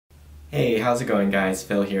Hey, how's it going guys?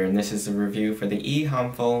 Phil here, and this is a review for the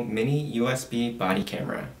Ehomful Mini USB Body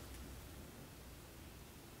Camera.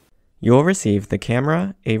 You'll receive the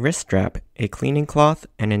camera, a wrist strap, a cleaning cloth,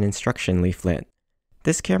 and an instruction leaflet.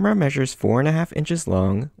 This camera measures 4.5 inches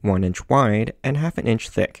long, 1 inch wide, and half an inch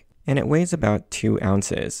thick, and it weighs about 2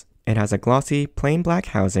 ounces. It has a glossy, plain black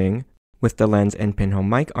housing, with the lens and pinhole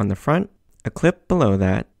mic on the front, a clip below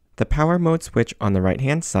that, the power mode switch on the right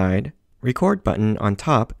hand side, record button on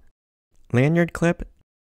top, lanyard clip,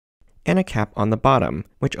 and a cap on the bottom,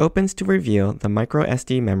 which opens to reveal the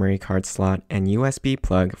microSD memory card slot and USB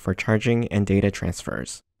plug for charging and data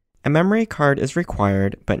transfers. A memory card is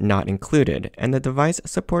required but not included, and the device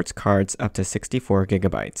supports cards up to 64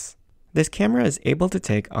 gigabytes. This camera is able to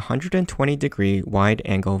take 120-degree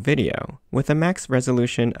wide-angle video, with a max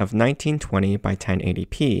resolution of 1920 by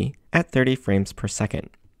 1080p at 30 frames per second.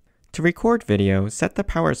 To record video, set the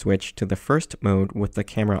power switch to the first mode with the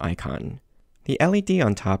camera icon. The LED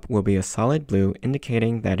on top will be a solid blue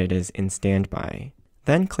indicating that it is in standby.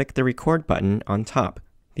 Then click the record button on top.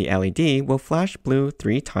 The LED will flash blue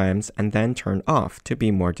 3 times and then turn off to be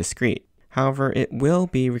more discreet. However, it will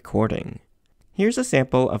be recording. Here's a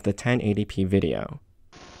sample of the 1080p video.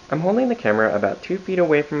 I'm holding the camera about 2 feet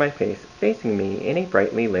away from my face, facing me in a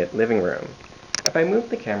brightly lit living room. If I move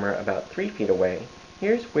the camera about 3 feet away,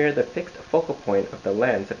 here's where the fixed focal point of the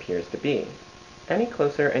lens appears to be. Any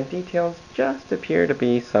closer and details just appear to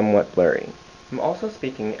be somewhat blurry. I'm also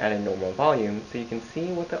speaking at a normal volume so you can see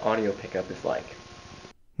what the audio pickup is like.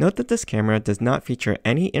 Note that this camera does not feature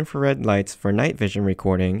any infrared lights for night vision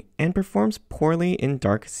recording and performs poorly in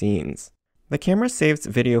dark scenes. The camera saves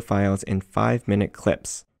video files in 5-minute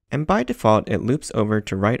clips, and by default it loops over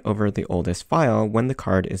to write over the oldest file when the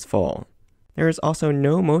card is full. There is also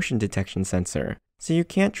no motion detection sensor, so you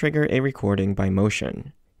can't trigger a recording by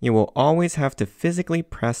motion. You will always have to physically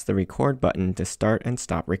press the record button to start and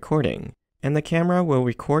stop recording, and the camera will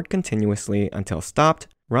record continuously until stopped,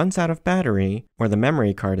 runs out of battery, or the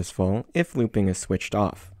memory card is full if looping is switched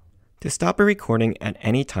off. To stop a recording at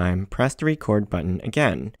any time, press the record button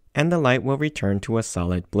again, and the light will return to a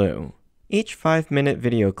solid blue. Each 5-minute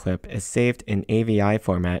video clip is saved in AVI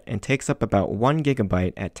format and takes up about 1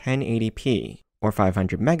 gigabyte at 1080p, or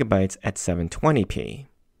 500 megabytes at 720p.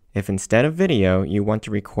 If instead of video you want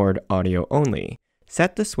to record audio only,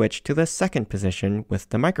 set the switch to the second position with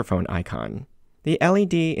the microphone icon. The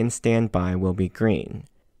LED in standby will be green.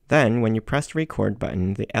 Then, when you press the record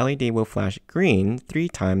button, the LED will flash green 3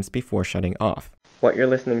 times before shutting off. What you're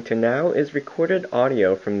listening to now is recorded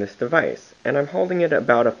audio from this device, and I'm holding it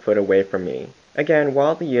about a foot away from me. Again,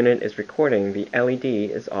 while the unit is recording, the LED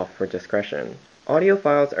is off for discretion. Audio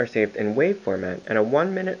files are saved in WAV format, and a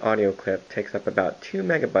 1-minute audio clip takes up about 2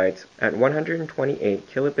 megabytes at 128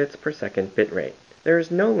 kilobits per second bitrate. There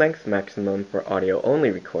is no length maximum for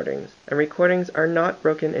audio-only recordings, and recordings are not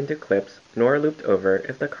broken into clips nor looped over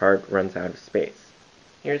if the card runs out of space.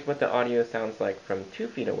 Here's what the audio sounds like from 2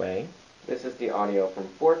 feet away. This is the audio from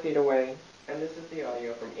 4 feet away, and this is the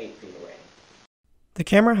audio from 8 feet away. The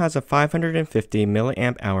camera has a 550 mAh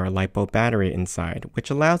LiPo battery inside, which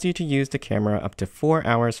allows you to use the camera up to 4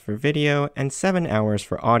 hours for video and 7 hours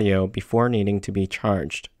for audio before needing to be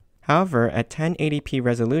charged. However, at 1080p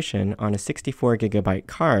resolution on a 64GB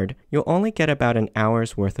card, you'll only get about an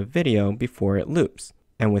hour's worth of video before it loops,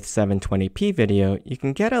 and with 720p video, you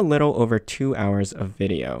can get a little over 2 hours of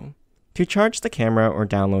video. To charge the camera or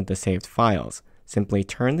download the saved files, simply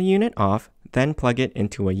turn the unit off, then plug it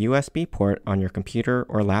into a USB port on your computer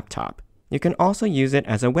or laptop. You can also use it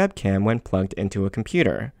as a webcam when plugged into a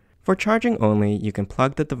computer. For charging only, you can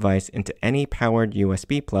plug the device into any powered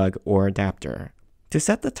USB plug or adapter. To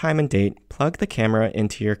set the time and date, plug the camera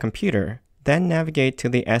into your computer, then navigate to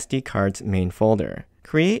the SD card's main folder.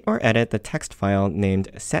 Create or edit the text file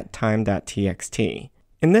named settime.txt.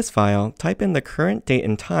 In this file, type in the current date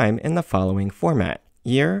and time in the following format: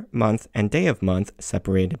 year, month, and day of month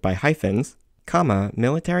separated by hyphens, comma,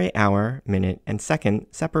 military hour, minute, and second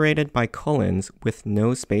separated by colons with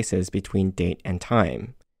no spaces between date and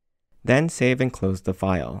time. Then save and close the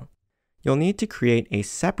file. You'll need to create a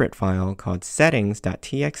separate file called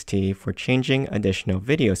settings.txt for changing additional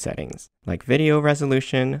video settings, like video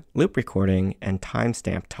resolution, loop recording, and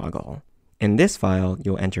timestamp toggle. In this file,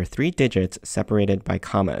 you'll enter 3 digits separated by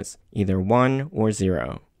commas, either 1 or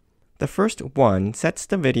 0. The first 1 sets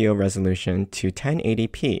the video resolution to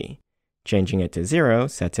 1080p. Changing it to 0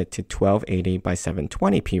 sets it to 1280 by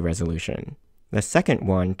 720p resolution. The second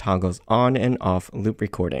one toggles on and off loop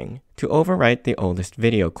recording to overwrite the oldest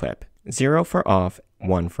video clip, 0 for off,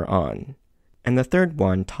 1 for on. And the third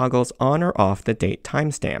one toggles on or off the date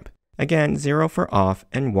timestamp, Again, 0 for off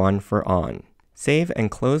and 1 for on. Save and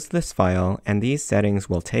close this file, and these settings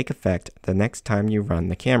will take effect the next time you run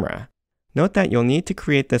the camera. Note that you'll need to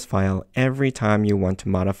create this file every time you want to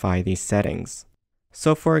modify these settings.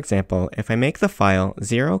 So for example, if I make the file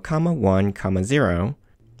 0,1, 0,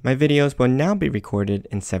 my videos will now be recorded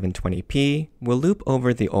in 720p, will loop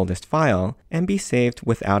over the oldest file, and be saved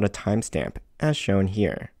without a timestamp, as shown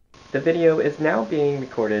here. The video is now being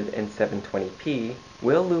recorded in 720p,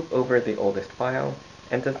 will loop over the oldest file,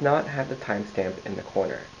 and does not have the timestamp in the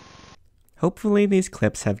corner. Hopefully these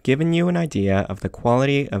clips have given you an idea of the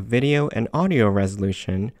quality of video and audio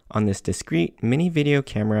resolution on this discreet mini video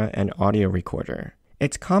camera and audio recorder.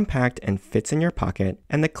 It's compact and fits in your pocket,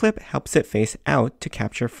 and the clip helps it face out to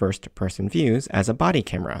capture first-person views as a body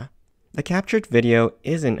camera. The captured video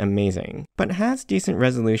isn't amazing, but has decent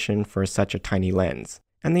resolution for such a tiny lens,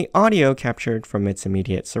 and the audio captured from its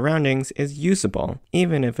immediate surroundings is usable,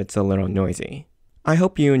 even if it's a little noisy. I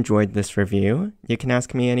hope you enjoyed this review. You can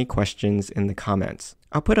ask me any questions in the comments.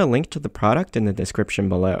 I'll put a link to the product in the description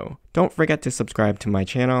below. Don't forget to subscribe to my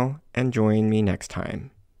channel, and join me next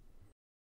time.